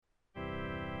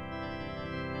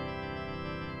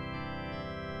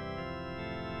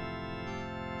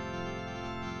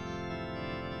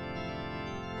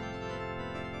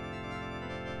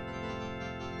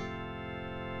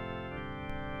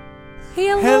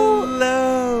Hello.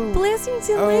 Hello. Blessings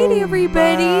and light,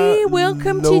 everybody.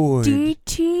 Welcome Lord. to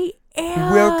DTF.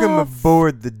 Welcome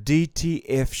aboard the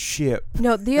DTF ship.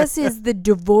 No, this is the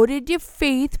Devoted to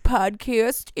Faith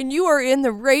podcast, and you are in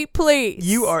the right place.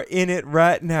 You are in it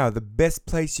right now, the best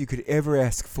place you could ever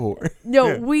ask for.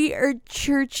 No, we are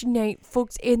Church Night,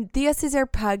 folks, and this is our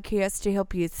podcast to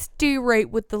help you stay right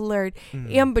with the Lord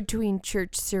in between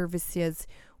church services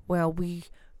while we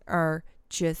are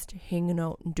just hanging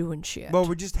out and doing shit. Well,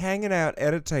 we're just hanging out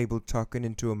at a table talking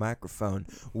into a microphone.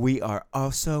 We are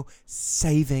also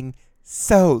saving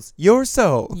souls. Your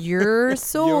soul. Your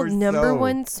soul, Your number soul.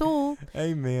 one soul.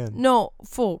 Amen. No,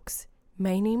 folks,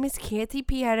 my name is Kathy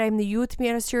Piat. I'm the youth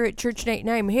minister at Church Night, and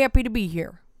I'm happy to be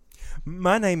here.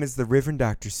 My name is the Reverend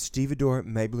Dr. Stevedore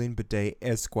Maybelline Bidet,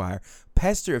 Esquire,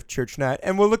 pastor of Church Night.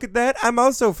 And well, look at that. I'm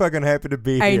also fucking happy to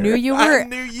be here. I knew you were. I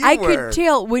knew you I were. could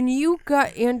tell when you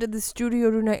got into the studio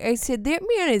tonight. I said, that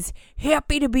man is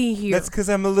happy to be here. That's because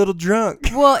I'm a little drunk.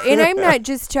 Well, and I'm not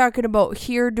just talking about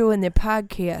here doing the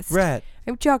podcast. Right.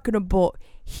 I'm talking about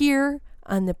here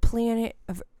on the planet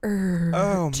of Earth.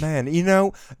 Oh, man. You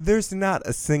know, there's not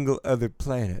a single other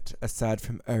planet aside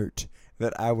from Earth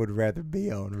that I would rather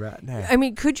be on right now. I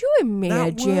mean, could you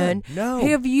imagine? No.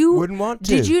 Have you? Wouldn't want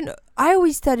to. Did you know? I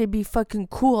always thought it'd be fucking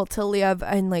cool to live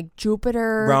on like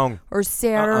Jupiter Wrong. or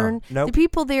Saturn. Nope. The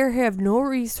people there have no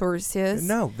resources.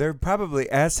 No, they're probably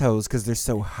assholes because they're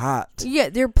so hot. Yeah,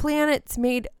 they're planets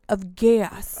made of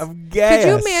gas. Of gas. Could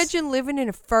you imagine living in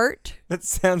a fart? That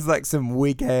sounds like some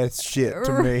weak ass shit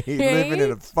to me. Right? Living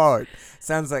in a fart.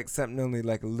 Sounds like something only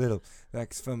like a little,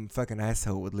 like some fucking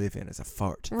asshole would live in as a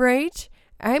fart. Right?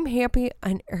 I'm happy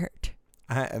on Earth.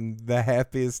 I am the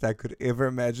happiest I could ever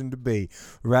imagine to be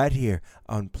right here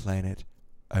on planet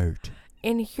Earth.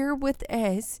 And here with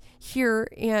us, here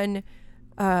in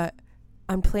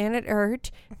on planet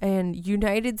Earth and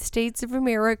United States of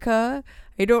America.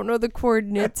 I don't know the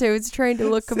coordinates. I was trying to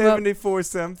look them up. 74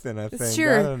 something, I think.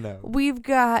 Sure. I don't know. We've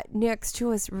got next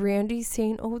to us Randy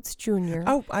St. Oates Jr.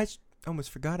 Oh, I almost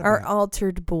forgot about our it.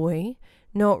 altered boy.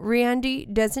 No, Randy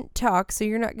doesn't talk, so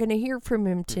you're not going to hear from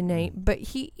him tonight, but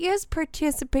he is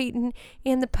participating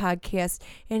in the podcast,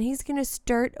 and he's going to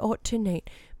start out tonight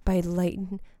by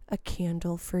lighting a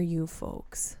candle for you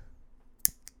folks.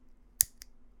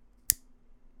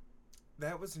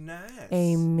 That was nice.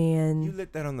 Amen. You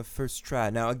lit that on the first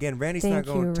try. Now, again, Randy's Thank not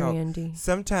going you, to talk. Randy.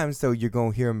 Sometimes, though, you're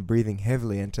going to hear him breathing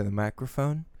heavily into the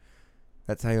microphone.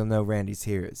 That's how you'll know Randy's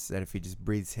here, is that if he just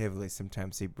breathes heavily,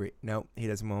 sometimes he No, he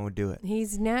doesn't want to do it.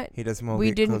 He's not. He doesn't want to We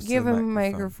get didn't close give to the him a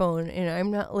microphone, and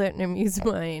I'm not letting him use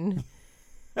mine.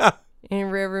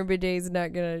 And Reverend Bidet's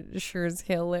not going to sure as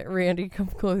hell let Randy come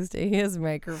close to his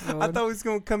microphone. I thought he was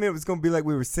going to come in. It was going to be like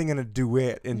we were singing a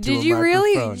duet into Did a you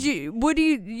microphone. really? What do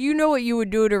you know what you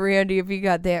would do to Randy if he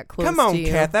got that close Come on, to you?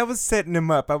 Kath. I was setting him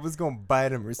up. I was going to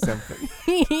bite him or something.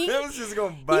 I was just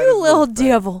going to bite his You little face.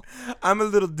 devil. I'm a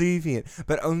little deviant,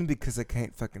 but only because I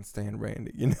can't fucking stand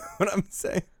Randy. You know what I'm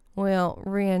saying? Well,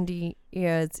 Randy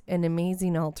is an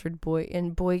amazing altered boy,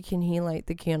 and boy can he light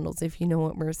the candles if you know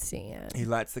what we're saying. He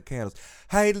lights the candles.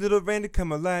 Hey, little Randy,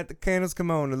 come on, light the candles.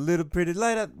 Come on, a little pretty.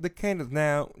 Light up the candles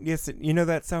now. Yes, you know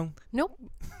that song? Nope.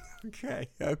 Okay.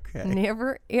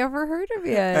 Never ever heard of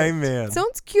it. Amen.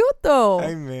 Sounds cute though.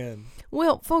 Amen.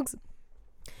 Well, folks,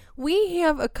 we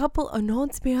have a couple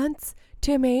announcements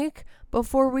to make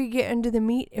before we get into the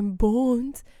meat and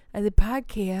bones of the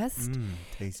podcast.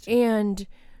 Tasty. And,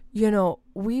 you know,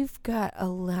 we've got a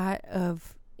lot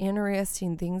of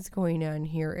interesting things going on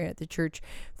here at the church.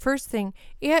 First thing,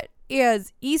 it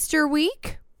is Easter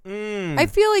week. I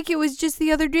feel like it was just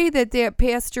the other day that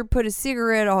pastor put a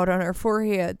cigarette out on our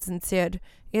foreheads and said,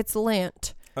 it's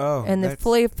Lent. Oh, And the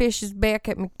fillet of fish is back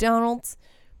at McDonald's.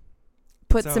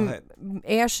 Put some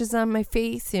ashes on my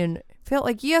face and felt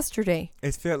like yesterday.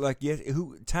 It felt like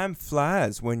time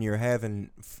flies when you're having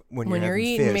when you're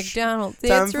eating fish. McDonald's. Time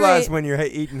That's flies right. when you're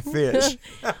eating fish.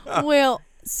 Well,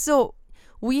 so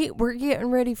we're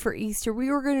getting ready for Easter. We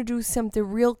were going to do something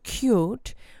real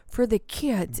cute for the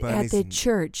kids Bunnies at the and-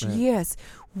 church. right. Yes,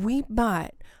 we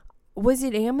bought. Was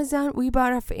it Amazon? We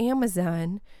bought off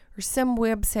Amazon or some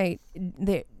website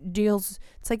that deals.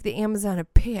 It's like the Amazon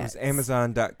of pets. It was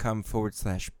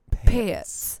Amazon.com/pets.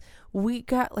 Pets. We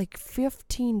got like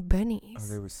 15 bunnies.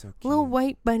 Oh, they were so cute. Little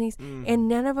white bunnies, Mm. and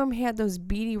none of them had those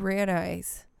beady red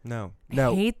eyes. No.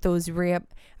 I hate those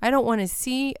I don't want to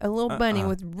see a little bunny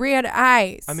with red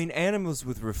eyes. I mean, animals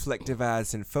with reflective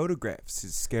eyes in photographs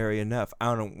is scary enough.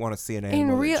 I don't want to see an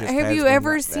animal that just have has you one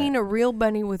ever like seen that. a real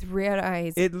bunny with red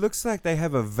eyes? It looks like they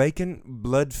have a vacant,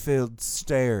 blood-filled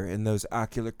stare in those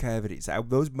ocular cavities.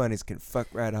 Those bunnies can fuck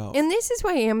right off. And this is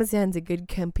why Amazon's a good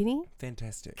company.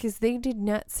 Fantastic. Because they did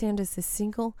not send us a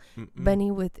single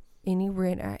bunny with any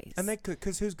red eyes. And they could,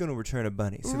 because who's going to return a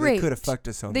bunny? So Right. they could have fucked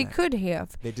us on They that. could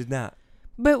have. They did not.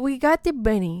 But we got the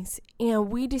bunnies,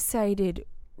 and we decided,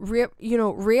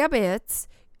 rabbits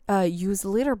use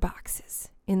litter boxes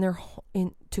in their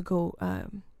to go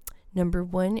number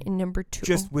 1 and number 2.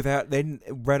 Just without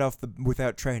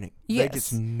without training. Yes. They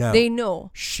just know. They know.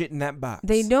 Shit in that box.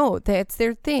 They know. That's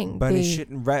their thing. Bunny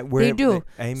shitting right where they do.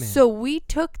 Amen. So we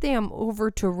took them over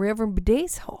to Reverend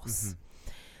Bidet's house.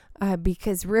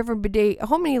 Because Reverend Bidet,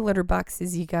 how many litter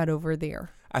boxes you got over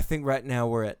there? I think right now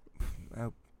we're at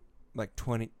like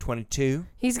 22.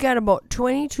 He's got about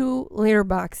 22 litter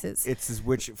boxes.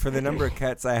 Which for the number of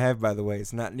cats I have, by the way,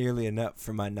 is not nearly enough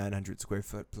for my 900 square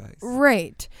foot place.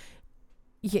 Right.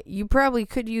 Yeah, you probably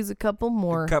could use a couple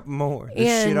more. A couple more.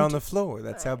 There's shit on the floor.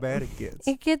 That's how bad it gets.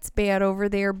 It gets bad over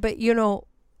there, but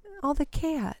all the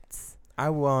cats. I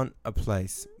want a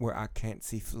place where I can't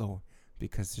see floor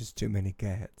because there's too many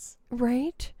cats.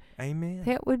 Right? Amen.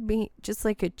 That would be just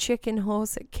like a chicken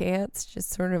house of cats,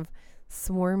 just sort of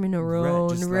swarming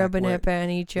around, rubbing up on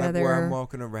each other. Where I'm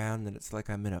walking around and it's like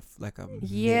I'm in a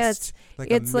yes, mist.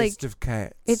 Like it's a mist of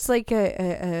cats. It's like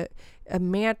a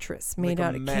mattress made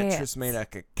out of cats. A mattress made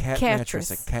like a cat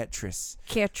mattress, a cattress.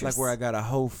 Like where I got a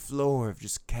whole floor of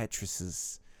just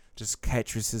cattresses. Just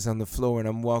cattresses on the floor, and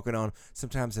I'm walking on.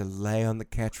 Sometimes I lay on the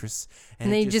cattress,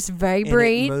 and they just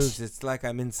vibrate. And it moves. It's like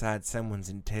I'm inside someone's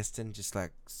intestine, just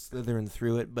like slithering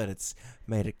through it, but it's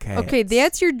made of cats. Okay,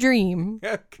 that's your dream.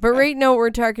 Okay. But right now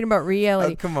we're talking about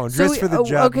reality. Oh, come on, dress for the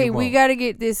job. Okay, we got to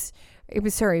get this.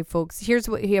 Sorry, folks. Here's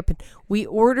what happened. We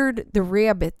ordered the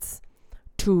rabbits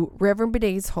to Reverend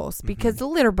Bidet's house because the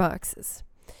litter boxes,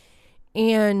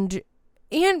 and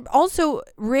also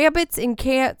rabbits and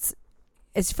cats.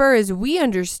 As far as we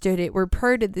understood it, we're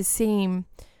part of the same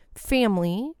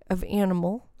family of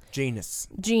animal. Genus.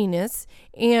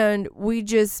 And we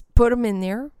just put them in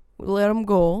there, let them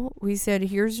go. We said,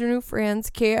 here's your new friends,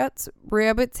 cats,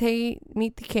 rabbits, hey,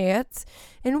 meet the cats.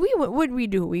 And what'd we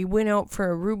do? We went out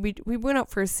for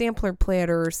a sampler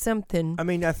platter or something. I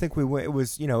mean, I think we went, it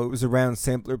was around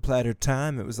sampler platter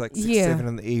time. It was like 6-7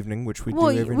 in the evening, which we do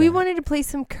every night. We wanted to play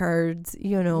some cards,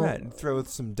 Right, and throw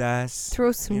some dice.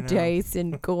 Dice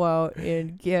and go out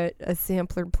and get a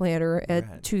sampler platter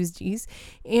at Tuesdays.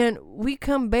 And we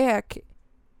come back,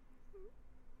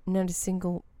 not a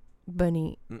single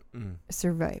bunny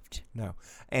survived. No.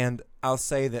 And I'll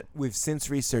say that we've since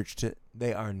researched it.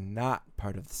 They are not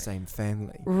part of the same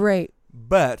family. Right.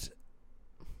 But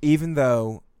even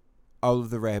though all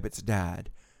of the rabbits died,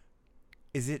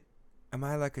 am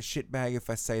I like a shitbag if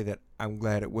I say that I'm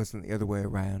glad it wasn't the other way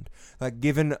around? Like,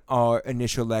 given our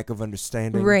initial lack of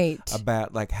understanding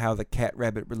about like how the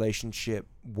cat-rabbit relationship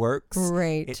works,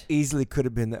 it easily could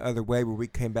have been the other way where we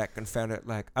came back and found out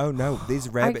like, oh no, these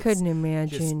rabbits I couldn't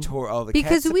imagine. just tore all the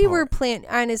because cats we apart. were planning,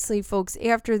 honestly, folks,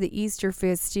 after the Easter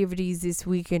festivities this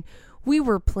weekend, we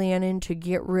were planning to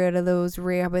get rid of those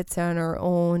rabbits on our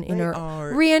own.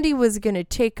 Randy was going to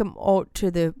take them out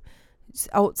to the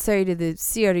outside of the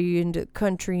city into the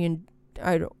country, and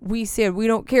we said, we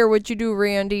don't care what you do,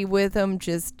 Randy, with them,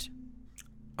 just...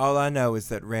 All I know is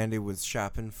that Randy was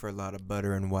shopping for a lot of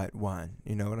butter and white wine.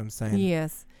 You know what I'm saying?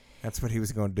 Yes. That's what he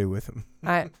was going to do with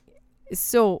them.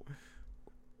 So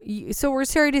we're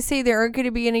sorry to say there aren't going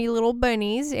to be any little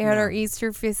bunnies at our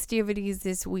Easter festivities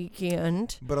this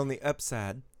weekend. But on the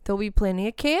upside, there'll be plenty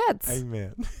of cats.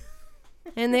 Amen.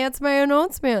 And that's my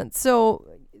announcement. So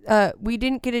we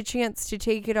didn't get a chance to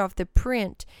take it off the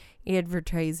print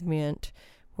advertisement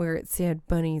where it said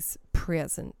bunnies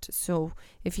present. So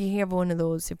if you have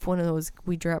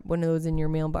we drop one of those in your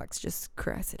mailbox, just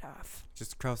cross it off.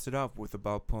 Just cross it off with a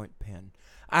ballpoint pen.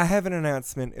 I have an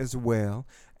announcement as well,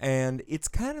 and it's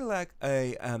kind of like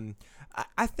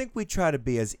I think we try to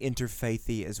be as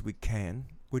interfaithy as we can.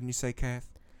 Wouldn't you say, Kath?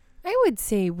 I would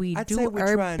say I'd say we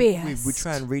our best. We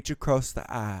try and reach across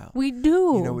the aisle. We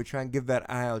do. We try and give that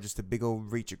aisle just a big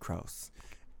old reach across.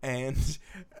 And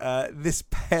this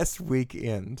past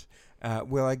weekend,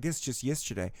 I guess just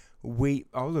yesterday,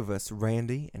 all of us,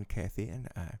 Randy and Kathy and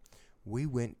I, we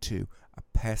went to a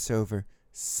Passover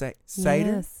Seder.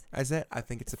 Yes. Is that? I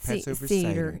think it's a Passover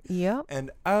Seder. Yep.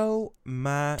 And oh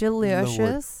my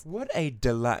delicious. Lord, what a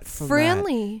delightful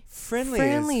friendly night.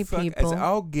 Friendly as fuck, people. as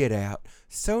all get out.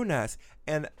 So nice.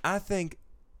 And I think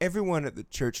everyone at the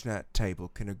church night table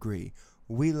can agree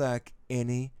we like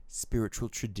any spiritual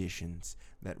traditions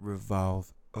that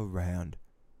revolve around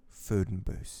food and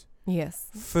booze. Yes.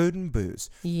 Food and booze.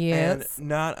 Yes. And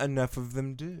not enough of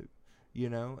them do. You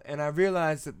know, and I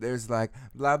realize that there's like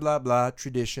blah, blah, blah,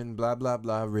 tradition, blah, blah,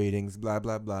 blah, readings, blah,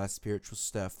 blah, blah, spiritual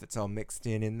stuff that's all mixed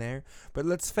in there. But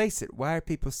let's face it, why are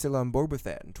people still on board with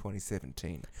that in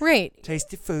 2017? Right.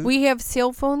 Tasty food. We have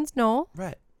cell phones, no.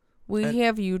 Right. We And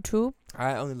have YouTube.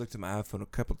 I only looked at my iPhone a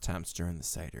couple of times during the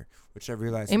Seder, which I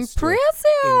realized Impressive. was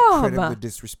still incredibly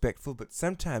disrespectful. But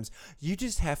sometimes you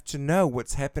just have to know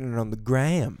what's happening on the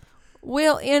gram.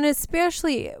 Well, and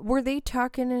especially, were they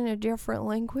talking in a different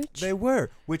language? They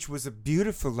were, which was a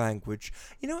beautiful language.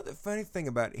 You know what the funny thing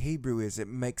about Hebrew is? It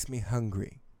makes me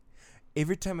hungry.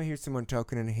 Every time I hear someone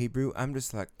talking in Hebrew, I'm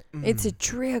just like, It's a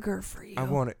trigger for you. I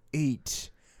want to eat.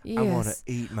 Yes. I want to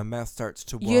eat. My mouth starts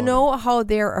to water. You know how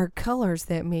there are colors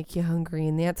that make you hungry,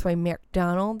 and that's why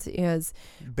McDonald's is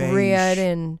Beige. red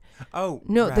and... Oh,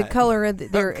 No, right. the color of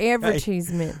their Okay.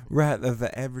 advertisement. Right, of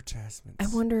the advertisements.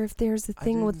 I wonder if there's a I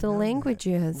thing with didn't the know that.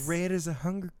 languages. Red is a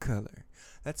hunger color.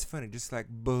 That's funny. Just like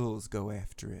bulls go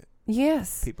after it.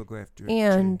 Yes. People go after it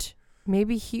And too.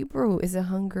 maybe Hebrew is a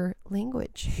hunger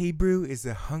language. Hebrew is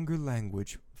a hunger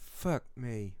language. Fuck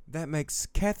me.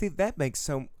 Kathy, that makes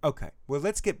so... Okay, well,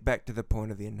 let's get back to the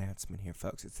point of the announcement here,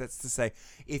 folks. That's to say,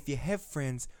 if you have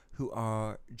friends who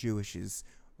are Jewishes,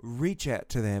 reach out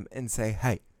to them and say,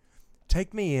 hey,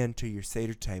 take me in to your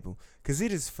Seder table, because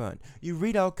it is fun. You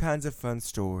read all kinds of fun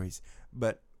stories,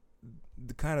 but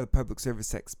the kind of public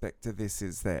service aspect of this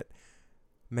is that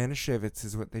Manischewitz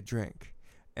is what they drink.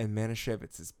 And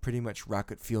Manischewitz is pretty much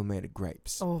rocket fuel made of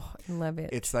grapes. Oh, I love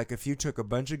it. It's like if you took a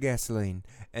bunch of gasoline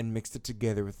and mixed it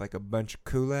together with like a bunch of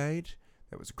Kool-Aid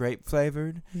that was grape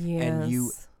flavored, Yes. and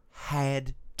you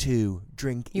had to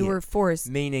drink it. You were forced.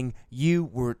 Meaning you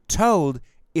were told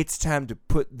it's time to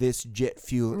put this jet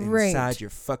fuel Right. inside your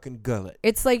fucking gullet.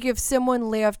 It's like if someone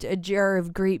left a jar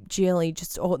of grape jelly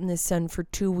just out in the sun for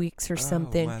 2 weeks or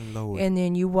something, Oh, my Lord. and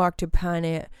then you walked upon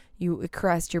it, you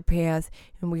crossed your path,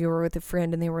 and we were with a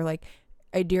friend, and they were like,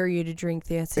 I dare you to drink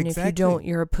this, and if you Exactly. don't,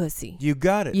 you're a pussy. You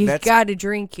got it. You That's got to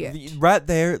drink it. right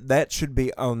there. That should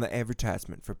be on the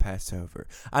advertisement for Passover.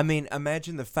 I mean,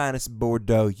 imagine the finest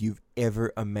Bordeaux you've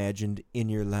ever imagined in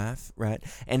your life, right?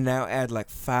 And now add like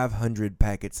 500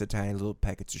 packets of tiny little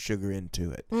packets of sugar into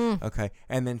it. Okay,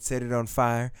 and then set it on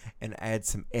fire and add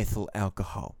some ethyl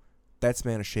alcohol. That's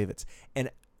Manischewitz. And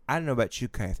I don't know about you,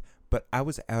 Kath, but I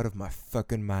was out of my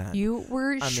fucking mind. You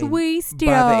were I mean, wasted.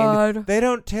 by the end, they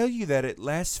don't tell you that it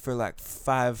lasts for like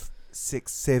 5, 6,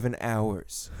 7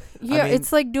 hours. Yeah, I mean,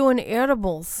 it's like doing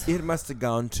edibles. it must have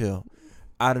gone till,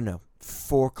 I don't know,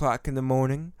 4 o'clock in the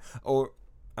morning. Or,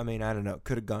 I mean, I don't know. It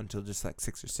could have gone till just like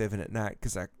 6 or 7 at night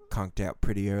because I conked out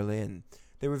pretty early. And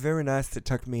they were very nice. They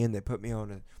tucked me in. They put me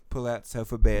on a pull-out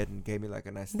sofa bed and gave me like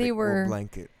a nice thick wool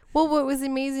blanket. Well, what was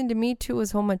amazing to me, too,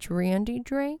 was how much Randy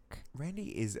drank. Randy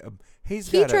is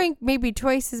He drank maybe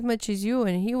twice as much as you,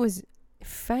 and he was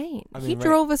fine. I mean, he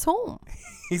drove us home.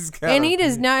 And he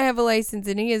does not have a license,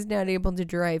 and he is not able to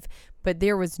drive. But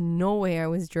there was no way I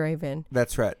was driving.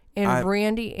 That's right. And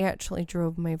Randy actually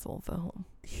drove my Volvo home.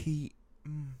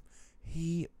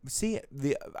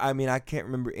 I can't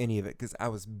remember any of it because I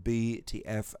was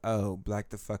BTFO, black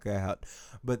the fuck out.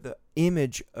 But the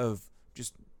image of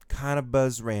just kind of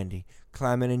buzz Randy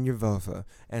climbing in your Volvo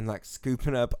and like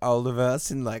scooping up all of us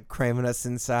and like cramming us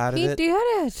inside of it. He did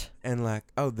it. And like,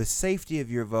 the safety of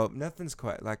your Volvo. Nothing's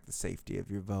quite like the safety of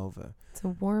your Volvo. It's a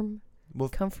warm,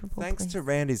 comfortable Thanks place. to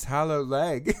Randy's hollow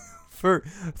leg for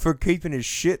keeping his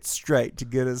shit straight to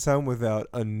get us home without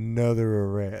another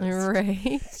arrest.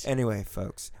 Right. Anyway,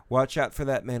 folks, watch out for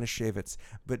that Manischewitz,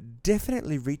 but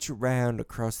definitely reach around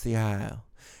across the aisle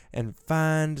and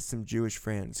find some Jewish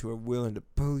friends who are willing to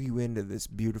pull you into this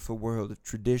beautiful world of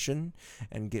tradition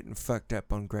and getting fucked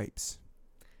up on grapes.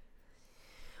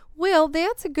 Well,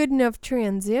 that's a good enough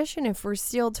transition. If we're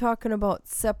still talking about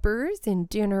suppers and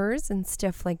dinners and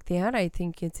stuff like that, I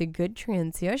think it's a good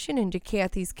transition into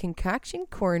Kathy's Concoction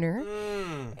Corner.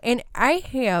 And I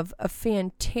have a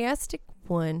fantastic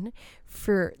one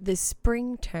for the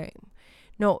springtime.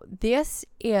 Now, this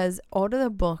is out of the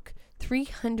book,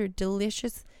 300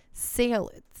 Delicious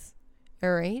Salads.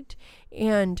 All right?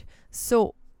 And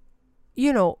so,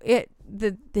 you know,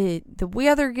 the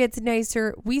weather gets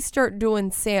nicer. We start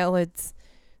doing salads.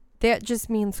 That just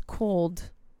means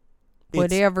cold,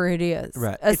 whatever it is.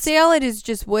 Right. A salad is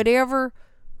just whatever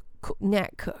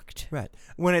not cooked. Right.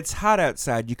 When it's hot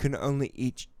outside, you can only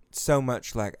eat so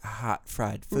much like hot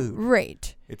fried food.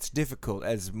 Right. It's difficult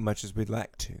as much as we'd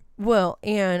like to. Well,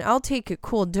 and I'll take it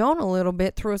cooled down a little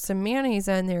bit, throw some mayonnaise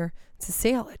on there. It's a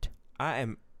salad. I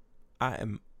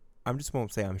just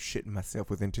won't say I'm shitting myself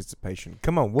with anticipation.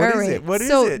 Come on, what is it? What is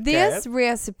it? So this Kat?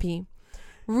 recipe,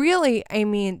 really, I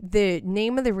mean, the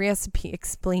name of the recipe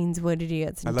explains what it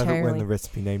is entirely. I love it when the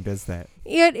recipe name does that.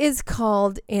 It is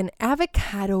called an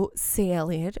avocado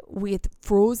salad with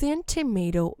frozen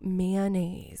tomato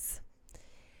mayonnaise.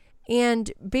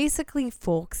 And basically,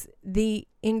 folks, the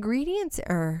ingredients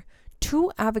are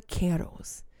 2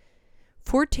 avocados,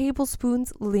 4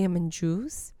 tablespoons lemon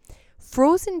juice,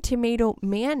 frozen tomato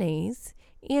mayonnaise,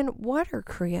 and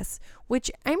watercress,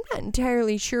 which I'm not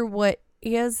entirely sure what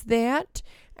is that.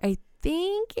 I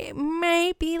think it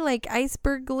might be like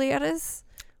iceberg lettuce.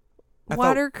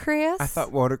 Watercress? I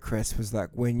thought watercress was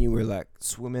like when you were like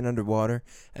swimming underwater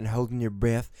and holding your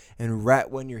breath, and right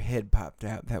when your head popped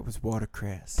out, that was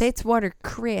watercress. That's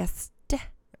watercress.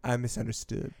 I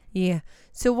misunderstood. Yeah.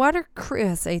 So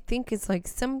watercress, I think, is like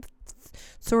some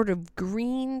sort of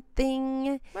green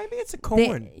thing. Maybe it's a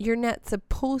corn. That you're not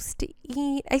supposed to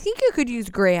eat. I think you could use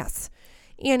grass.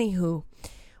 Anywho,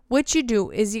 what you do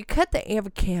is you cut the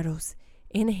avocados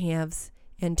in halves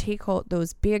and take out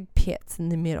those big pits in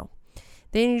the middle.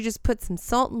 Then you just put some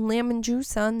salt and lemon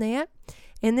juice on that.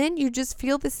 And then you just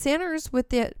fill the centers with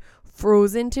that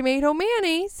frozen tomato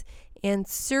mayonnaise and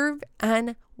serve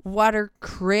on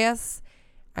watercress.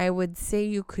 I would say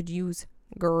you could use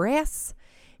grass.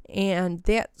 And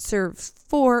that serves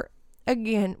for,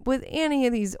 again, with any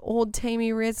of these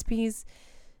old-timey recipes,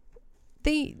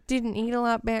 they didn't eat a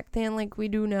lot back then like we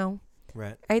do now.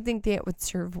 Right. I think that would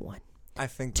serve one. I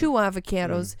think 2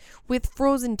 avocados with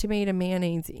frozen tomato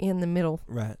mayonnaise in the middle.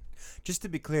 Right. Just to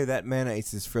be clear, that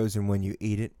mayonnaise is frozen when you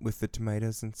eat it with the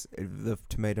tomatoes and the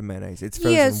tomato mayonnaise. It's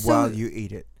frozen while you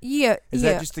eat it. Yeah. Is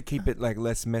that just to keep it like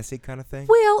less messy kind of thing?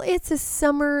 Well, it's a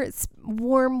summer, it's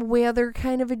warm weather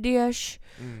kind of a dish.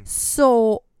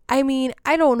 So, I mean,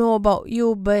 I don't know about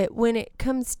you, but when it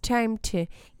comes time to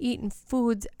eating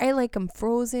foods, I like them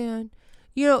frozen.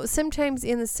 You know, sometimes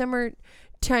in the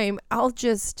summertime, I'll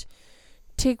just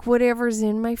take whatever's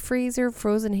in my freezer,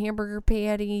 frozen hamburger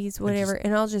patties, whatever,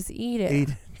 and I'll just eat it. Eat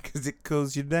it because it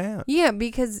cools you down. Yeah,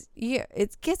 because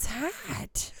it gets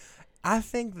hot. I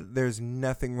think that there's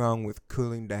nothing wrong with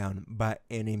cooling down by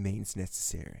any means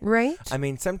necessary. Right? I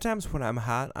mean, sometimes when I'm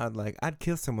hot, I'd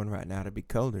kill someone right now to be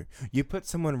colder. You put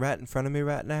someone right in front of me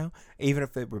right now, even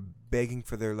if they were begging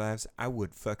for their lives, I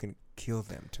would fucking kill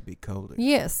them to be colder.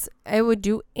 Yes, I would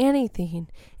do anything.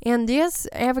 And this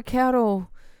avocado,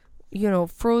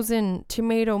 frozen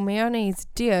tomato mayonnaise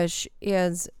dish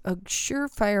is a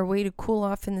surefire way to cool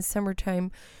off in the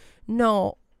summertime.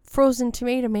 No, frozen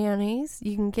tomato mayonnaise,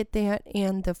 you can get that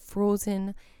in the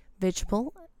frozen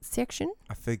vegetable section.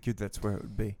 I figured that's where it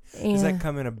would be. And does that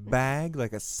come in a bag,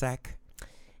 like a sack?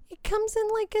 It comes in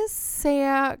like a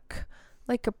sack,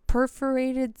 like a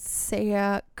perforated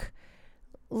sack.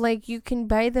 Like you can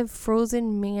buy the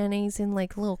frozen mayonnaise in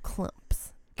like little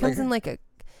clumps. It comes in like a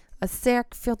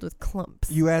sack filled with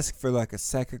clumps. You ask for like a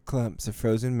sack of clumps of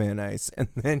frozen mayonnaise, and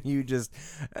then you just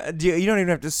you don't even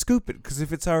have to scoop it, because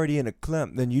if it's already in a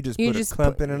clump, then you just put a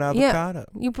clump in an avocado.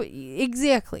 Yeah, you put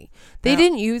exactly. They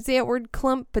didn't use that word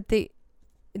clump, but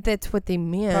that's what they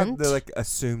meant. They like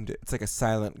assumed it. It's like a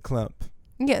silent clump.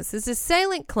 Yes, it's a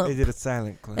silent clump. They did a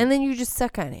silent clump, and then you just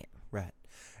suck on it. Right.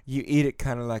 You eat it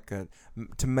kind of like a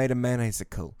tomato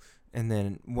mayonnaise-icle. And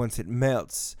then once it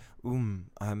melts,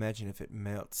 I imagine if it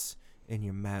melts in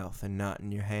your mouth and not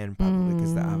in your hand, probably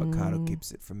because the avocado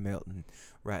keeps it from melting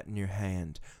right in your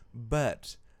hand.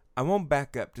 But I won't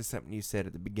back up to something you said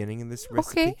at the beginning of this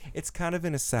recipe. Okay. It's kind of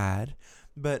an aside,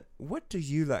 but what do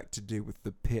you like to do with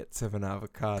the pits of an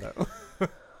avocado?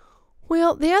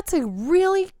 Well, that's a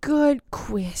really good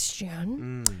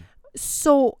question.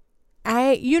 So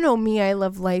you know me, I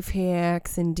love life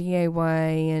hacks and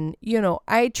DIY, and,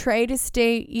 I try to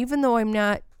stay, even though I'm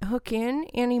not hooking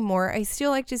anymore, I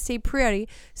still like to stay pretty.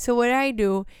 So what I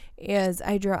do is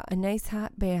I draw a nice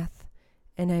hot bath,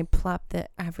 and I plop the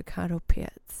avocado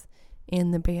pits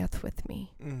in the bath with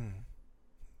me.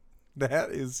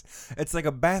 It's like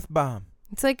a bath bomb.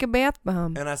 It's like a bath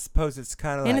bomb. And I suppose it's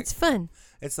kind of like... And it's fun.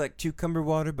 It's like cucumber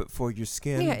water, but for your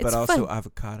skin, Yeah, but it's also fun.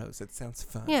 avocados. It sounds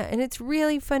fun. Yeah, and it's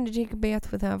really fun to take a bath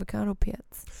with avocado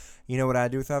pits. You know what I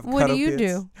do with avocado What do you pits?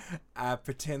 do? I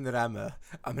pretend that I'm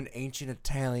an ancient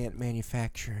Italian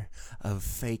manufacturer of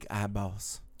fake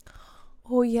eyeballs.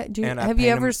 Oh, yeah. And I Have you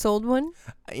paint ever 'em- sold one?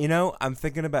 I'm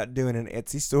thinking about doing an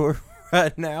Etsy store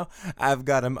right now. I've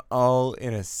got them all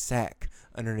in a sack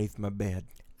underneath my bed.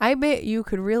 I bet you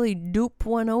could really dupe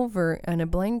one over on a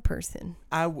blind person.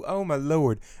 Oh my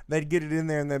Lord, they'd get it in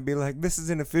there and they'd be like, "This is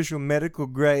an official medical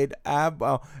grade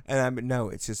eyeball," and no,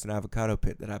 it's just an avocado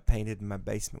pit that I painted in my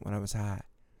basement when I was high.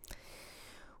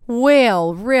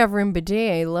 Well, Reverend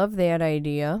Bidet, I love that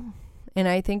idea. And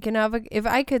I think if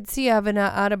I could see an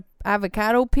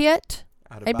avocado pit,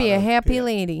 I'd be a happy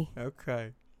lady.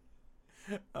 Okay.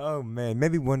 Oh, man.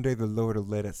 Maybe one day the Lord will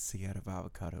let us see out of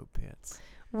avocado pits.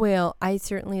 Well, I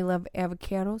certainly love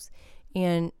avocados,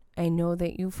 and I know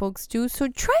that you folks do. So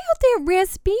try out that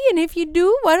recipe, and if you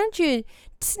do, why don't you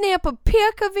snap a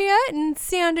pic of it and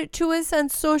send it to us on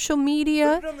social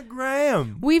media? Put it on the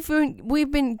gram.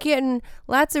 We've been getting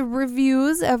lots of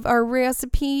reviews of our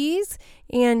recipes,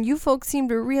 and you folks seem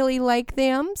to really like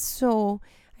them. So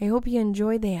I hope you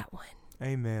enjoy that one.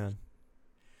 Amen.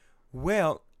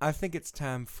 Well, I think it's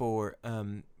time for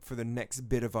the next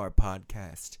bit of our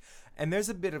podcast. And there's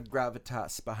a bit of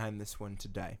gravitas behind this one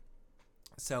today.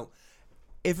 So,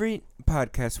 every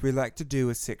podcast we like to do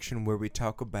a section where we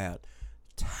talk about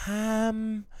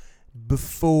time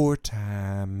before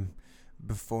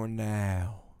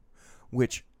now,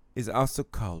 which is also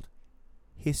called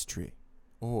history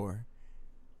or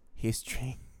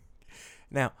history.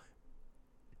 Now,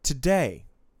 today,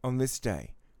 on this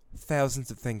day,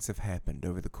 thousands of things have happened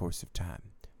over the course of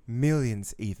time.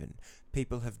 Millions even.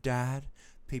 People have died.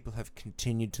 People have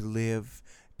continued to live.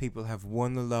 People have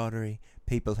won the lottery.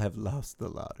 People have lost the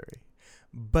lottery.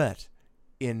 But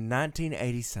in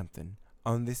 1980-something,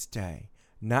 on this day,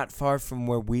 not far from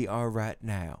where we are right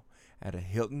now, at a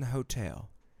Hilton Hotel,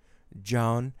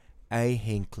 John A.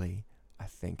 Hinckley, I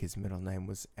think his middle name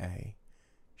was A,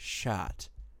 shot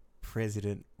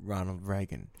President Ronald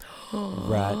Reagan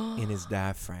right in his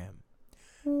diaphragm.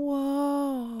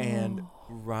 Whoa. And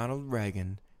Ronald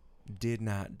Reagan did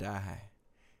not die.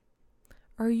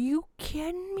 Are you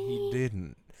kidding me? He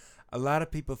didn't. A lot of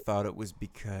people thought it was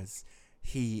because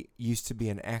he used to be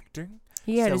an actor.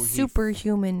 He had a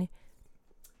superhuman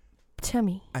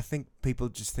tummy. I think people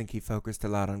just think he focused a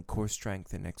lot on core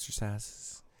strength and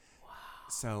exercises. Wow.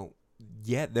 So,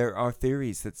 yeah, there are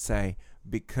theories that say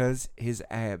because his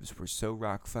abs were so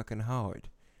rock fucking hard,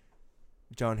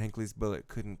 John Hinckley's bullet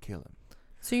couldn't kill him.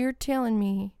 So you're telling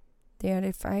me that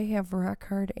if I have rock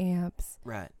hard abs,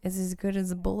 right, is as good as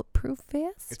a bulletproof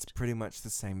vest? It's pretty much the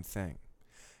same thing.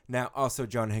 Now, also,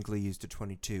 John Hinckley used a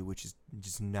 .22, which is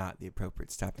just not the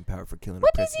appropriate stopping power for killing a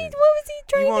president. What was he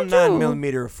trying to do? You want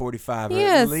 9mm or 45 or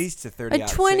at least a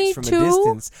 30-06 from a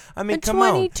distance. I mean, come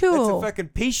on. That's a fucking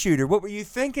pea shooter. What were you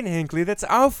thinking, Hinckley? That's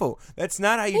awful. That's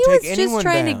not how you take anyone down. He was just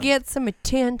trying to get some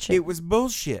attention. It was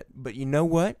bullshit. But you know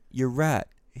what? You're right.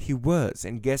 He was.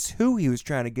 And guess who he was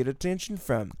trying to get attention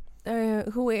from?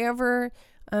 Whoever,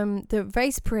 the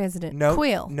vice president,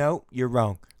 Quill. No, you're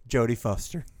wrong. Jodie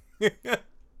Foster.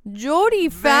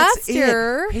 Jodie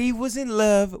Foster. He was in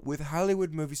love with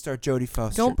Hollywood movie star Jodie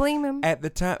Foster. Don't blame him. At the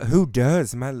time, who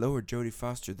does? My Lord, Jodie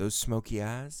Foster. Those smoky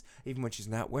eyes, even when she's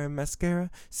not wearing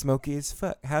mascara, smoky as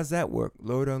fuck. How's that work?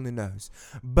 Lord only knows.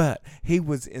 But he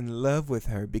was in love with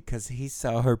her because he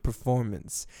saw her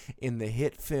performance in the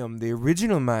hit film, the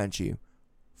original, mind you,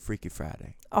 Freaky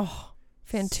Friday. Oh,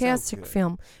 fantastic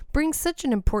film. Brings such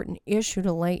an important issue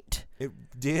to light. It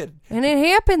did. And it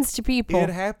happens to people. It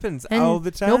happens all the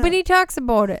time. Nobody talks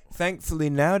about it. Thankfully,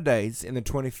 nowadays, in the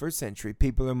 21st century,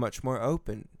 people are much more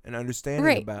open and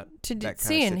understanding about that kind of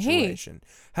situation.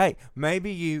 Hey,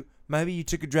 maybe you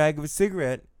took a drag of a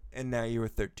cigarette and now you're a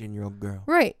 13-year-old girl.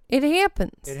 Right. It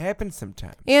happens. It happens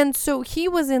sometimes. And so he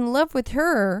was in love with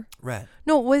her. Right.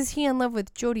 No, was he in love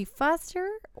with Jodie Foster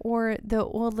or the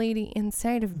old lady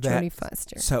inside of Jodie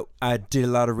Foster? So I did a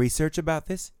lot of research about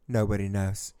this. Nobody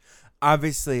knows.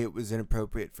 Obviously, it was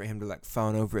inappropriate for him to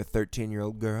fawn over a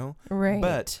 13-year-old girl. Right.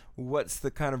 But what's the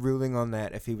kind of ruling on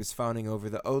that if he was fawning over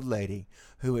the old lady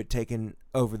who had taken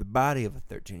over the body of a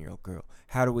 13-year-old girl?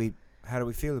 How do we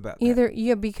feel about that?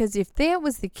 Yeah, because if that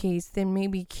was the case, then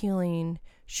maybe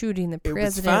shooting the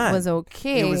president was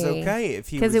okay. It was okay if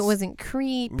he because it wasn't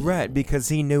creepy. Right, because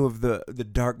he knew of the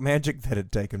dark magic that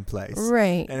had taken place.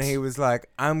 Right. And he was like,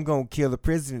 I'm going to kill the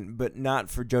president, but not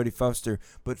for Jodie Foster,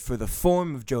 but for the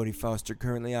form of Jodie Foster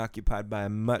currently occupied by a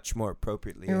much more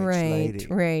appropriately aged lady.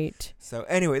 Right. So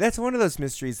anyway, that's one of those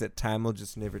mysteries that time will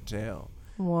just never tell.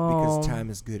 Whoa. Because time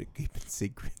is good at keeping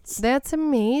secrets. That's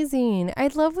amazing. I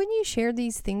love when you share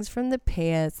these things from the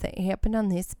past that happened on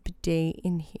this day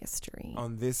in history.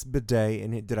 On this bidet,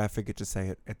 and did I forget to say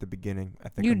it at the beginning? I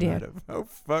think you I did. Might have. Oh,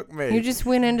 fuck me. You just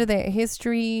went into that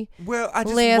history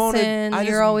lesson.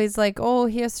 You're always like, oh,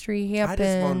 history happened. I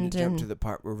just wanted to jump to the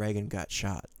part where Reagan got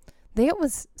shot. That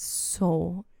was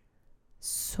so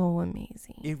so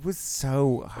amazing. It was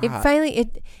so hot. It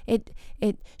finally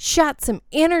it shot some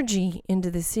energy into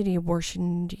the city of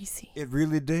Washington, D.C. It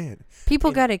really did.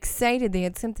 People got excited. They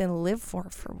had something to live for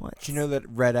once. Do you know that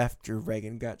right after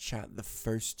Reagan got shot, the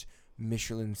first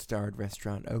Michelin-starred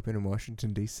restaurant opened in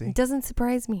Washington, D.C.? It doesn't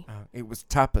surprise me. It was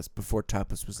tapas before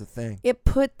tapas was a thing. It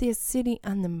put this city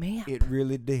on the map. It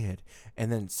really did.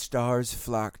 And then stars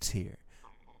flocked here.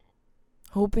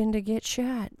 Hoping to get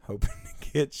shot. Hoping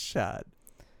to get shot.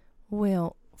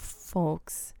 Well,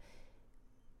 folks,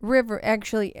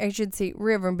 I should say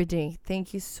Reverend Bidet,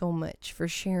 thank you so much for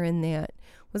sharing that.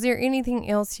 Was there anything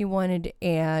else you wanted to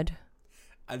add?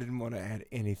 I didn't want to add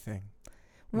anything.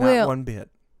 Well, not one bit.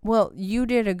 Well, you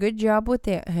did a good job with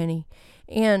that, honey.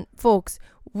 And, folks,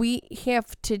 we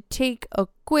have to take a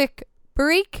quick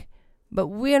break. But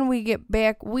when we get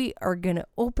back, we are going to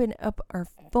open up our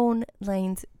phone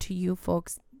lines to you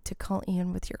folks to call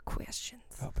in with your questions.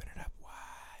 Open it up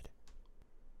wide.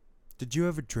 Did you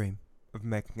ever dream of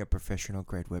making a professional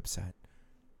grade website?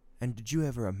 And did you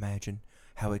ever imagine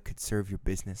how it could serve your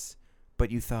business?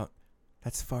 But you thought,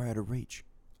 that's far out of reach.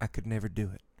 I could never do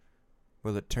it.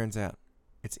 Well, it turns out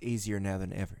it's easier now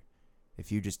than ever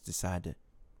if you just decide to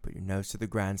put your nose to the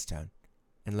grindstone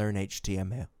and learn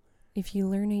HTML. If you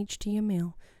learn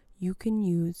HTML, you can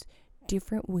use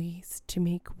different ways to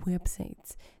make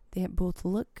websites that both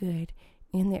look good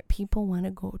and that people want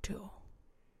to go to.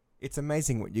 It's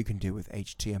amazing what you can do with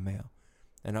HTML.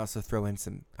 And also throw in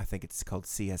some, I think it's called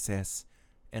CSS,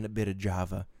 and a bit of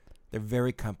Java. They're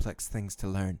very complex things to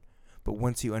learn. But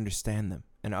once you understand them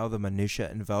and all the minutiae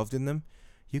involved in them,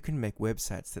 you can make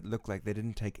websites that look like they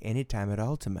didn't take any time at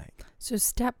all to make. So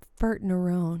stop farting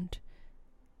around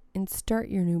and start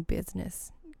your new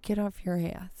business. Get off your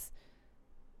ass.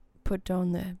 Put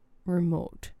down the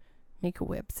remote. Make a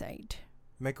website.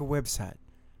 Make a website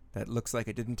that looks like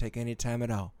it didn't take any time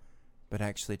at all, but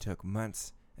actually took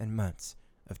months and months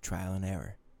of trial and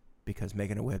error, because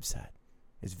making a website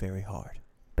is very hard.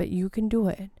 But you can do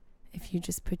it if you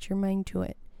just put your mind to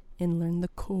it and learn the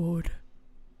code.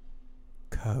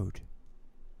 Code.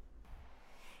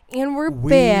 And we're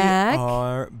back. We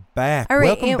are back. All right,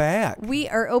 welcome back. We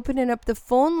are opening up the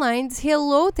phone lines.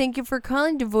 Hello, thank you for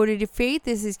calling Devoted to Faith.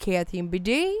 This is Kathy and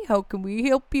Bidet. How can we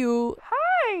help you?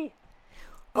 Hi.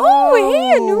 Oh,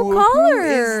 hey, a new caller. Who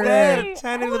is that? Hey,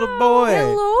 Tiny little boy.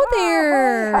 Hello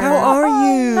there. How are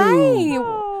you?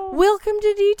 Hi. Welcome to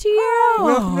DTL.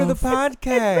 Welcome to the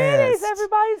podcast. Mayonnaise,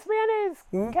 everybody's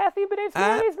mayonnaise. Kathy Bidet's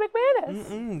mayonnaise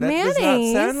McManus. That does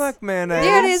Mayonnaise? not sound like mayonnaise.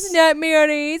 That is not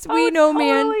mayonnaise. We it's know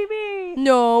totally me.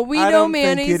 No, we I know don't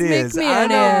mayonnaise think it is. McManus. I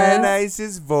know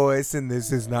mayonnaise's voice, and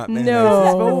this is not mayonnaise's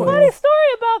No. voice. Funny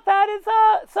story about that is,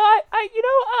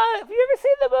 have you ever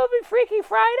seen the movie Freaky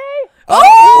Friday?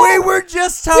 Oh, we were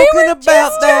just talking about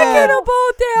Just that. talking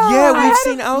about that. Yeah, we've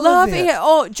seen all Love of it. it.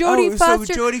 Oh, Jodie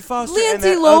Foster. So Jodie Foster Lindsay and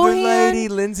that Lohan. other lady,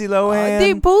 Lindsay Lohan.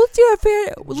 They both do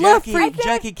it. Love Freaky.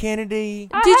 Jackie Kennedy.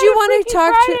 I Did had you a want to Freaky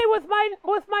talk Friday to?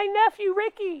 with my nephew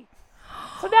Ricky?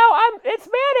 So now it's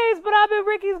mayonnaise, but I'm in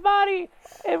Ricky's body,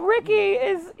 and Ricky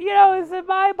is in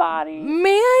my body.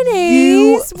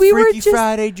 Mayonnaise. You We were Freaky just.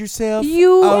 Friday'd yourself?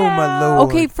 You. Oh, Yeah. my Lord.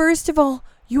 Okay, first of all,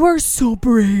 you are so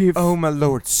brave. Oh, my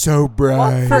Lord. So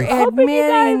brave. For Hoping you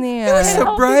admitting guys that. You're so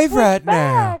help me brave switch right now.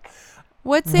 back.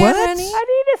 What's that, What? honey? I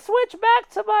need to switch back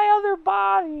to my other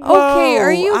body. Okay, are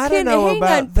Whoa, you I kidding? don't know Hang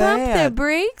about on, pump the that.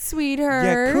 brakes, sweetheart.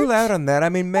 Yeah, cool out on that. I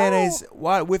mean, mayonnaise,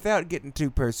 without getting too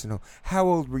personal, how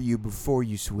old were you before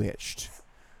you switched?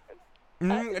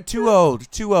 Too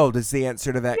old. Too old is the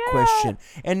answer to that Yeah. question.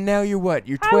 And now you're what?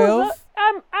 You're I 12? was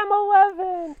I'm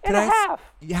 11 Can and a I s- half.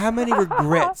 How many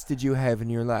regrets did you have in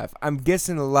your life? I'm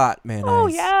guessing a lot, mayonnaise. Oh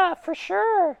yeah, for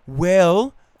sure.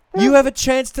 Well, you have a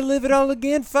chance to live it all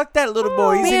again. Fuck that little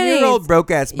boy. He's in your Mayonnaise, old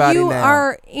broke ass body you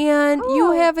now. you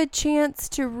Oh. have a chance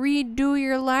to redo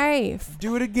your life.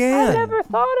 Do it I again. never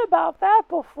thought about that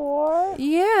before.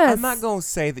 Yes. I'm not going to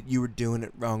say that you were doing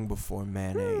it wrong before,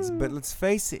 mayonnaise, but let's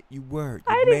face it, you were. You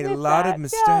I'd made a admit lot that, of yeah.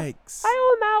 mistakes. I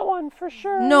own that one for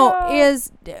sure. No, yeah.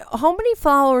 how many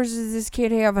followers does this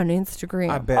kid have on Instagram?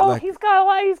 I bet Oh, like he's got a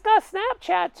lot. He's got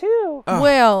Snapchat too. Oh.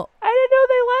 Well, I didn't know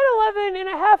they let 11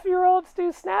 and a half year olds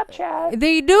do Snapchat.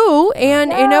 they do,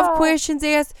 and enough Yeah. questions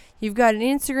asked. You've got an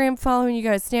Instagram following, you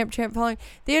got a Snapchat following.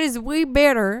 That is way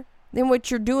better than what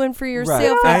you're doing for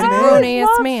yourself Right. as a Amen. grown I ass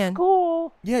love man.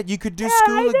 School. yeah, you could do Yeah,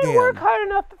 school I didn't work again. hard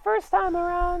enough the first time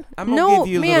around. I'm going to No,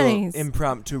 give you a mayonnaise. little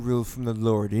impromptu rule from the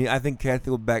Lord. I think Kathy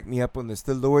will back me up on this.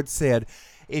 The Lord said,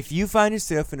 if you find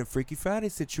yourself in a Freaky Friday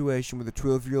situation with a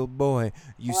 12-year-old boy,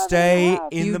 you 11 stay and a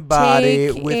half. in You the body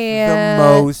take with it. the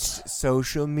most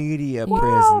social media Wow,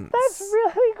 presence. that's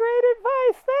really great advice.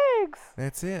 nice. Thanks.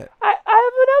 That's it. I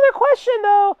have another question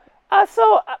though.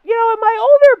 In my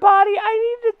older body,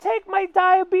 I need to take my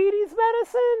diabetes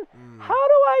medicine. How do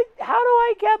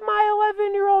I get my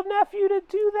 11-year-old nephew to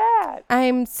do that?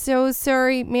 I'm so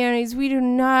sorry, Mayonnaise. We do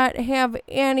not have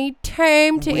any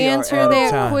time to We are answer out of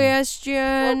that time.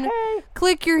 question. Okay.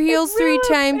 Click your heels It's 3 really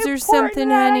times or important something,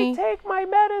 that honey. I take my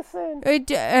medicine.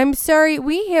 I'm sorry.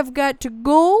 We have got to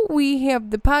go. We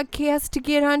have the podcast to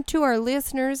get onto. Our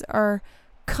listeners are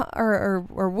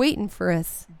waiting for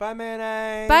us. Bye,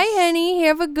 mayonnaise. Bye, honey.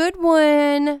 Have a good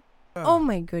one. Oh,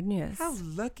 my goodness. How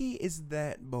lucky is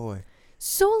that boy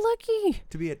So lucky.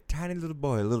 to be a tiny little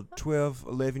boy, a little 12,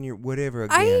 11-year, whatever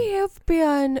again. I have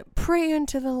been praying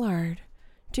to the Lord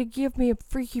to give me a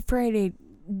Freaky Friday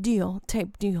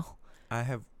type deal.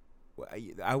 I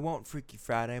want Freaky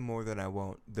Friday more than I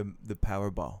want the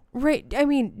Powerball. Right. I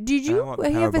mean, did I you want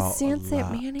have a Powerball a sense that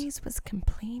lot. Mayonnaise was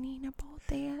complaining about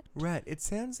that? Right. It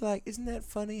sounds like, isn't that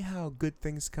funny how good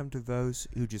things come to those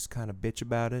who just kind of bitch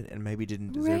about it and maybe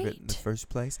didn't deserve it in the Right. first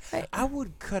place? Right. I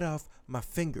would cut off my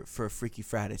finger for a Freaky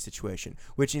Friday situation,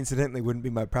 which incidentally wouldn't be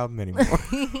my problem anymore.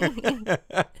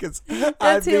 Because I'd be in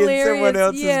someone hilarious.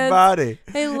 else's Yes. body.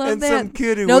 I love and that. some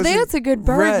kid who No, wasn't that's a good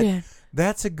right. bargain.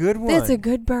 That's a good one. That's a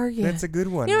good bargain. That's a good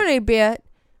one. You know what I bet?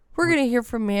 We're What? going to hear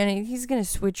from Manny. He's going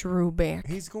to switcheroo back.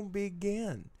 He's gonna be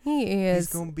again. He is.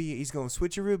 He's gonna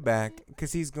switcheroo back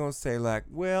because he's gonna say like,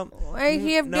 well, I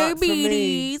have not for me.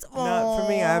 diabetes. Not for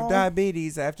me. I have Aw.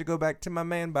 diabetes. I have to go back to my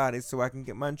man body so I can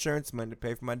get my insurance money to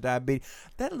pay for my diabetes.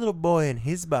 That little boy in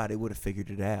his body would have figured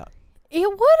it out. It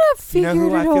would have You figured know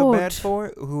who I feel it bad out.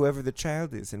 for? Whoever the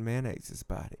child is in Mayonnaise's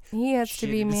body. He has to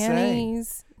be Shitty to say.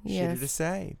 Mayonnaise. Shitty to Yes.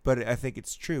 say, but I think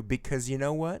it's true because you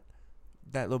know what?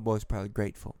 That little boy's probably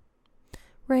grateful.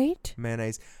 Right?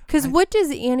 Mayonnaise. Because I- what does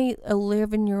any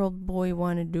 11-year-old boy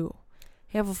want to do?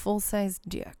 Have a full-size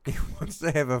dick. He wants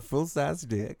to have a full-size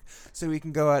dick so he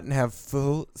can go out and have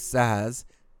full-size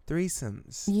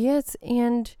threesomes. Yes,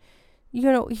 and,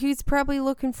 he's probably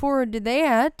looking forward to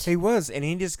that. He was, and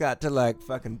he just got to like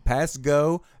fucking pass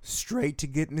go straight to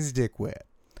getting his dick wet.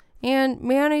 And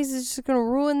Mayonnaise is just going to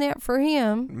ruin that for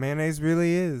him. Mayonnaise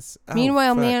really is. Oh,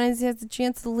 Meanwhile, fuck. Mayonnaise has a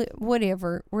chance to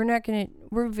whatever.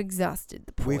 We've exhausted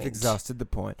the point. We've exhausted the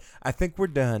point. I think we're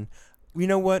done. You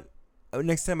know what?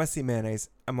 Next time I see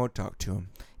Mayonnaise, I'm going to talk to him.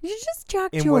 You should just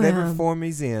talk In to whatever him. form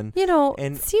he's in.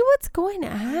 And see what's going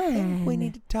on. And we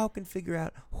need to talk and figure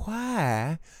out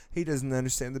why he doesn't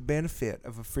understand the benefit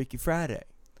of a Freaky Friday.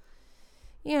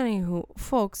 Anywho,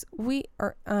 folks, we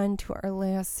are on to our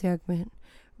last segment.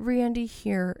 Randy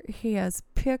here has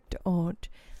picked out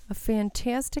a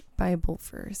fantastic Bible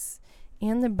verse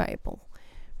and the Bible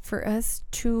for us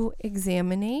to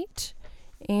examinate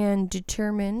and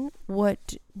determine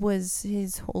what was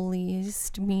his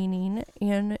holiest meaning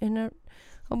and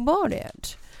about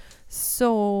it.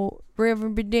 So,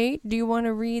 Reverend Bidet, do you want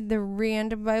to read the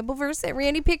random Bible verse that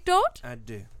Randy picked out? I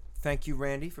do. Thank you,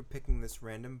 Randy, for picking this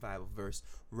random Bible verse.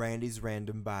 Randy's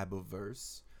random Bible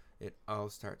verse. It all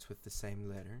starts with the same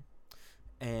letter.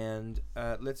 And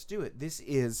let's do it. This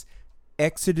is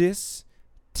Exodus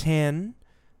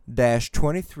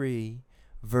 10-23,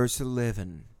 verse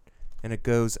 11. And it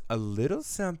goes a little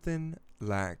something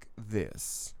like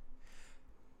this.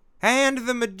 And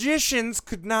the magicians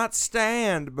could not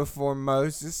stand before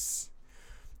Moses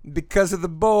because of the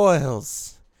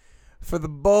boils. For the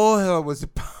boil was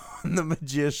upon the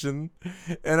magician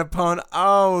and upon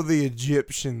all the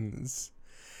Egyptians.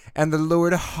 And the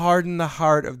Lord hardened the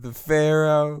heart of the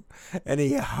Pharaoh, and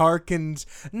he hearkened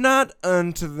not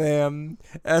unto them,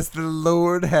 as the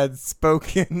Lord had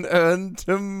spoken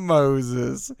unto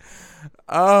Moses.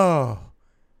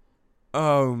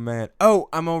 Oh man. Oh,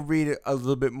 I'm gonna read it a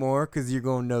little bit more because you're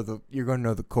gonna know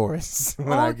the chorus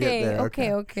when I get there.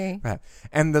 Okay. Right.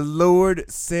 And the Lord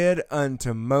said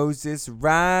unto Moses,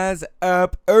 Rise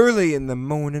up early in the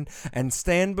morning, and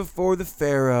stand before the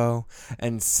Pharaoh,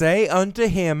 and say unto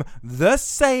him, Thus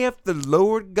saith the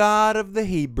Lord God of the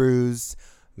Hebrews,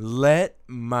 Let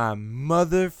my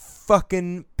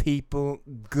motherfucking people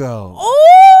go.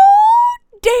 Oh,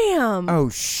 damn. Oh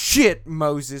shit,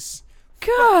 Moses.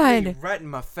 God. Fuck me right in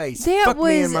my face. That Fuck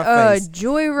me in was my a face.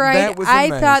 joyride. That was I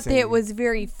thought amazing. that was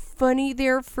very funny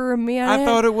there for a minute. I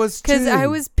thought it was too. Because I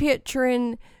was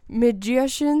picturing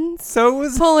magicians so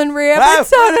was pulling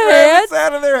rabbits out of rabbits hats.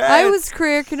 out of their hats. I was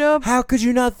cracking up. How could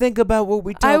you not think about what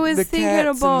we talked I was the thinking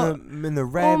cats about- and the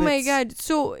rabbits? Oh my God.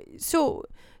 So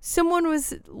someone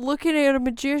was looking at a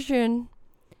magician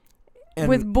And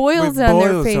with boils with on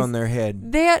their boils face. on their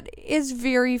head. That is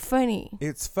very funny.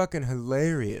 It's fucking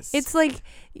hilarious. It's like,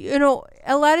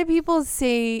 a lot of people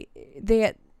say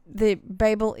that the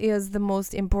Bible is the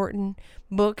most important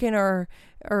book in our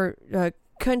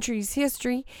country's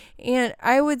history, and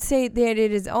I would say that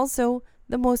it is also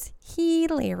the most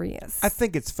hilarious. I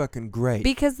think it's fucking great.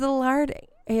 Because the Lord,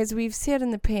 as we've said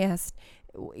in the past,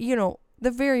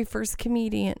 the very first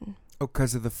comedian. Oh,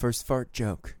 because of the first fart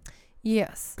joke.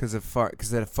 Yes. Because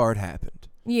that a fart happened.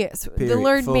 Yes. Period. The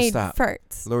Lord Full made stop.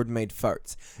 farts. Lord made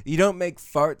farts. You don't make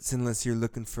farts unless you're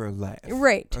looking for a laugh.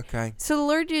 Right. Okay. So the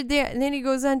Lord did that, and then he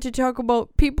goes on to talk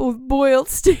about people with boiled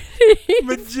teeth.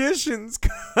 Magicians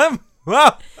come.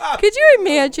 Whoa. Could you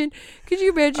imagine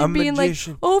A being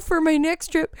magician. like, oh, for my next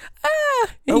trip,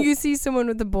 and Oh. you see someone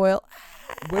with a boil.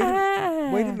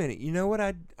 Wait a minute. You know what?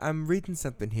 I'm reading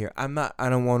something here. I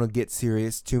don't want to get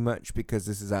serious too much because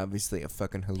this is obviously a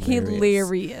fucking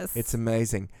hilarious. It's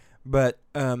amazing. But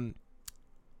I'm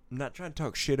not trying to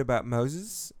talk shit about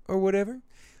Moses or whatever,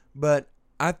 but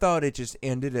I thought it just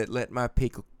ended at let my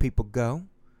people go.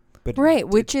 But Right,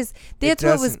 which is, that's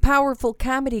what was doesn't. powerful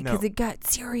comedy, because No. it got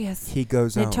serious. He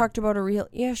goes And on. it talked about a real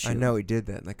issue. I know he did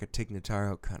that, like a Tig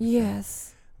Notaro kind of thing.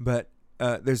 Yes. But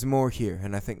there's more here,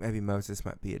 and I think maybe Moses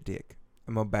might be a dick.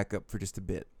 I'm going to back up for just a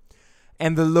bit.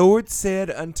 And the Lord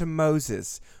said unto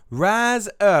Moses, Rise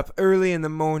up early in the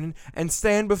morning, and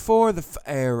stand before the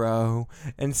Pharaoh,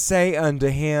 and say unto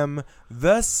him,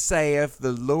 Thus saith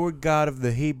the Lord God of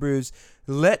the Hebrews,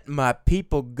 Let my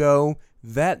people go,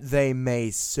 that they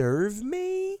may serve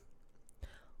me.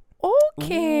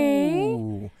 Okay.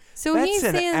 Ooh, So that's he's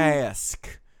an saying,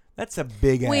 ask. That's a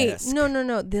big wait, ask.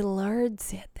 no. The Lord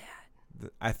said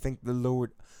that. I think the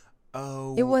Lord...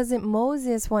 Oh. It wasn't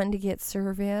Moses wanting to get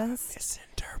service.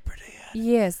 Misinterpreted.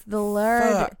 Yes, the Lord.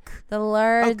 Fuck. The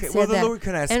Lord Okay, said well, the that. Lord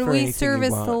can ask And for we anything service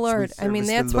he wants. the Lord. I mean, service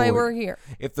the that's why Lord. we're here.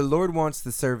 If the Lord wants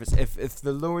the service, if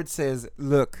the Lord says,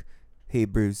 Look,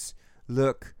 Hebrews,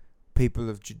 look, people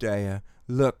of Judea,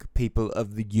 look, people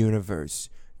of the universe,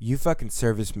 you fucking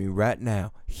service me right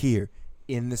now, here,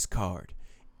 in this card,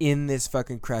 in this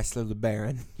fucking Chrysler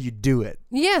LeBaron, you do it.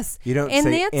 Yes. You don't And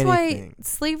say that's anything. why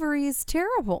slavery is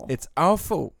terrible. It's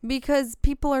awful. Because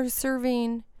people are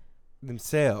serving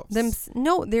Themselves.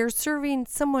 no, they're serving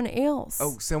someone else.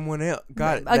 Oh, someone else.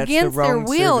 Got it. That's Against the their wrong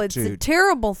will. servitude. It's a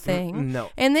terrible thing.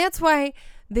 No. And that's why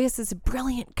this is a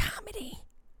brilliant comedy.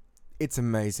 It's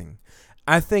amazing.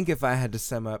 I think if I had to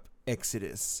sum up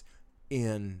Exodus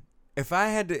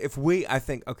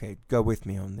okay, go with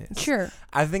me on this. Sure.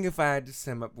 I think if I had to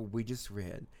sum up what we just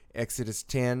read, Exodus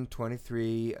 10,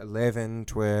 23, 11,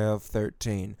 12,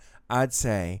 13, I'd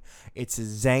say it's a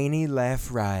zany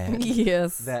laugh riot.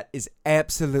 Yes. That is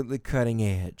absolutely cutting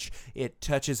edge. It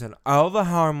touches on all the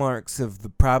hallmarks of the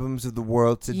problems of the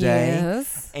world today.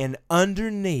 Yes. And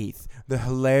underneath the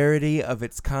hilarity of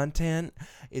its content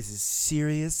is a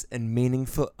serious and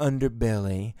meaningful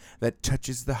underbelly that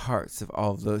touches the hearts of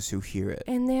all those who hear it.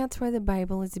 And that's why the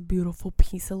Bible is a beautiful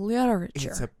piece of literature.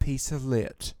 It's a piece of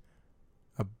lit.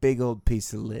 A big old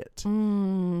piece of lit.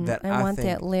 That I want think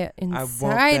that lit I want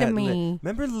inside that of me. lit.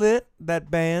 Remember Lit,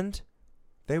 that band?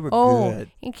 They were Oh,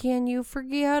 good. and can you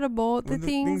forget about the Well,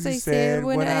 things I said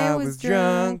when I was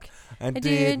drunk? I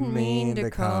didn't mean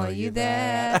to call you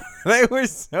that. They were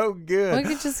so good. We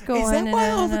could just go Is on that and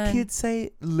why on all and the on. kids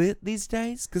say lit these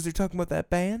days? Because they're talking about that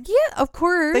band? Yeah, of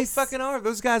course. They fucking are.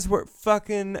 Those guys were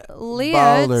fucking lit.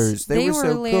 ballers. They were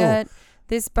so lit. cool.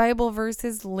 This Bible verse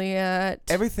is lit.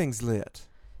 Everything's lit.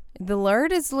 The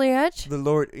Lord is lit. The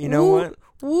Lord, you know woot,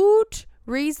 what? Woot.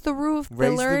 Raise the roof. Raise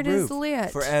the Lord the roof. is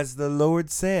lit. For as the Lord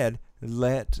said,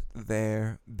 let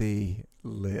there be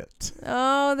lit.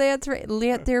 Oh, that's right.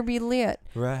 Let there be lit.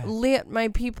 Right. Let my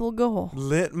people go.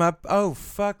 Lit my... Oh,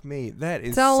 fuck me. That is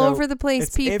It's all so, over the place,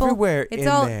 it's people. everywhere It's in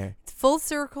all, there. It's full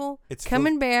circle. It's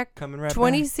coming back. Coming right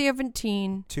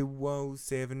 2017. back.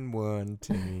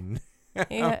 2017.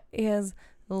 It is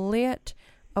lit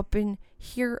up in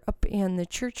here, up in the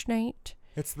church night.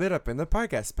 It's lit up in the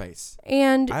podcast space.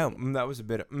 And That was a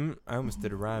bit of... I almost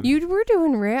did a rhyme. you were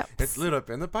doing raps. It's lit up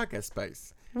in the podcast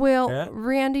space. Well, Yeah.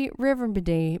 Randy, Reverend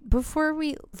Bidet, before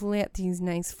we let these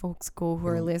nice folks go who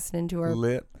are listening to our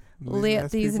Lit.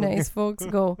 let these people. nice folks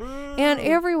go, and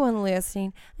everyone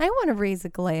listening, I want to raise a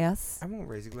glass I'm going to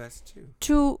raise a glass too.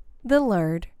 to the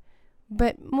Lord,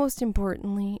 but most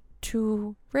importantly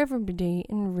to Reverend Bidet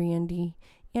and Randy,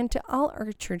 and to all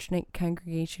our church night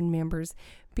congregation members,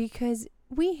 because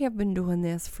we have been doing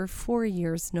this for 4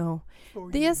 years now.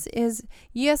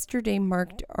 Yesterday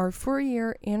marked our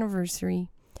 4-year anniversary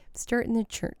starting the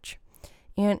church.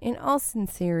 And in all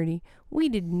sincerity, we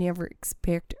did never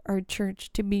expect our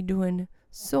church to be doing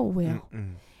so well.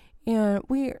 And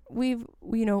we've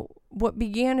what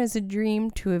began as a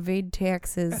dream to evade A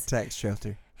taxes tax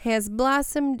shelter. has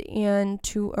blossomed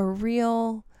into a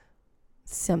real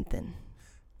something.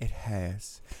 It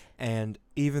has. And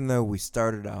even though we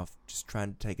started off just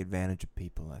trying to take advantage of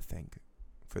people, I think,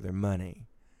 for their money,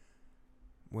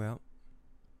 well,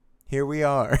 here we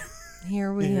are.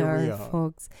 Here we are,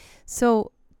 folks.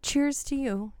 So, cheers to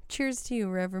you. Cheers to you,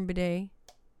 Reverend Bidet.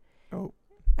 Oh.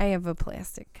 I have a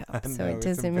plastic cup, so it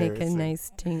doesn't make a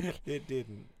nice tink. It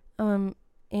didn't.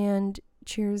 And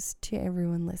cheers to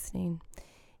everyone listening.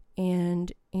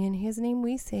 And in his name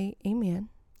we say amen.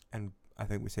 And I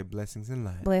think we say blessings and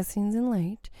light. Blessings and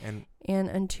light. And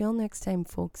until next time,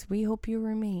 folks, we hope you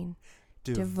remain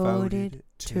devoted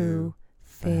to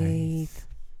faith.